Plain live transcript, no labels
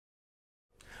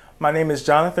My name is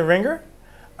Jonathan Ringer.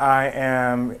 I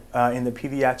am in the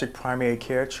pediatric primary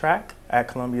care track at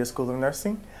Columbia School of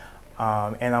Nursing,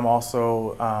 and I'm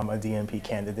also a DNP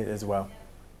candidate as well.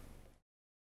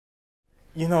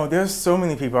 You know, there's so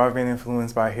many people I've been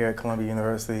influenced by here at Columbia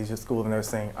University's School of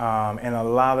Nursing, and a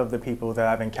lot of the people that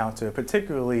I've encountered,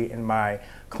 particularly in my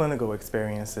clinical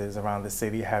experiences around the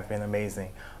city, have been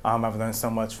amazing. I've learned so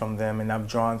much from them, and I've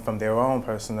drawn from their own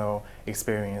personal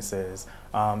experiences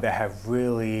that have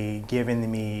really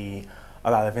given me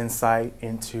a lot of insight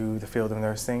into the field of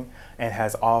nursing, and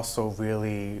has also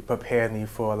really prepared me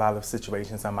for a lot of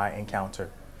situations I might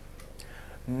encounter.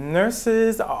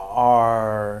 Nurses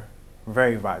are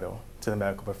very vital to the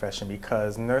medical profession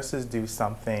because nurses do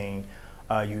something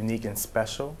unique and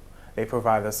special. They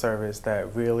provide a service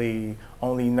that really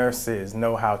only nurses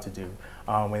know how to do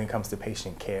when it comes to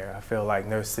patient care. I feel like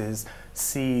nurses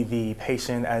see the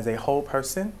patient as a whole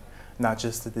person, not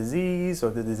just the disease or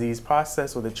the disease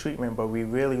process or the treatment, but we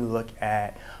really look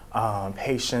at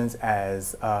patients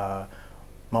as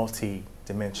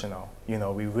multi-dimensional. You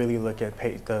know, we really look at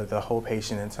the whole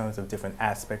patient in terms of different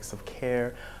aspects of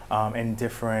care and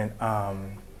different,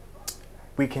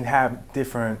 we can have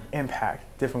different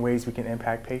ways we can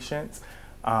impact patients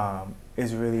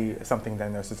is really something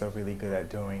that nurses are really good at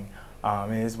doing.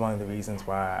 And it is one of the reasons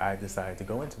why I decided to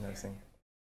go into nursing.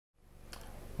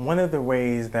 One of the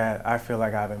ways that I feel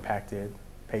like I've impacted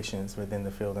patients within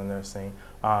the field of nursing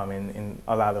in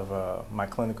a lot of my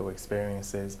clinical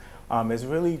experiences is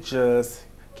really just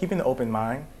keeping an open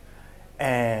mind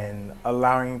and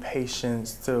allowing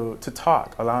patients to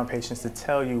talk, allowing patients to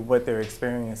tell you what their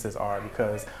experiences are,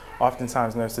 because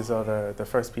oftentimes nurses are the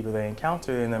first people they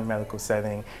encounter in a medical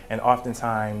setting, and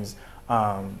oftentimes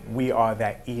we are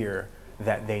that ear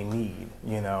that they need,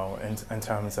 you know, in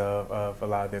terms of a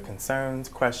lot of their concerns,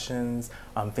 questions,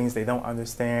 things they don't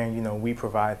understand. You know, we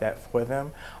provide that for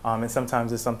them. And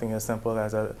sometimes it's something as simple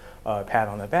as a pat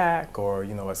on the back or,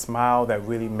 you know, a smile that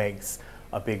really makes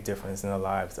a big difference in the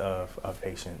lives of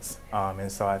patients.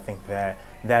 And so I think that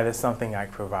that is something I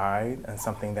provide and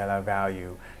something that I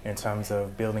value in terms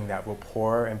of building that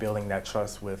rapport and building that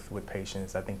trust with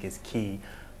patients. I think is key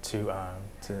to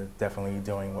definitely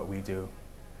doing what we do.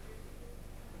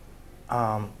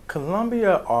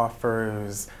 Columbia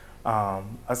offers,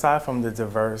 aside from the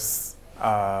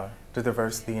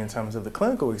diversity in terms of the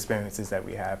clinical experiences that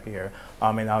we have here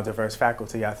and our diverse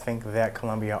faculty, I think that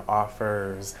Columbia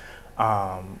offers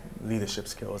leadership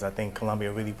skills. I think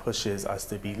Columbia really pushes us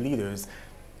to be leaders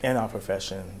in our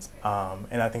professions,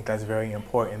 and I think that's very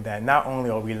important, that not only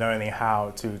are we learning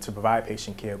how to provide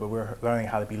patient care, but we're learning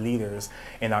how to be leaders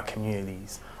in our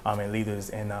communities and leaders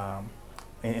in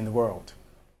the world.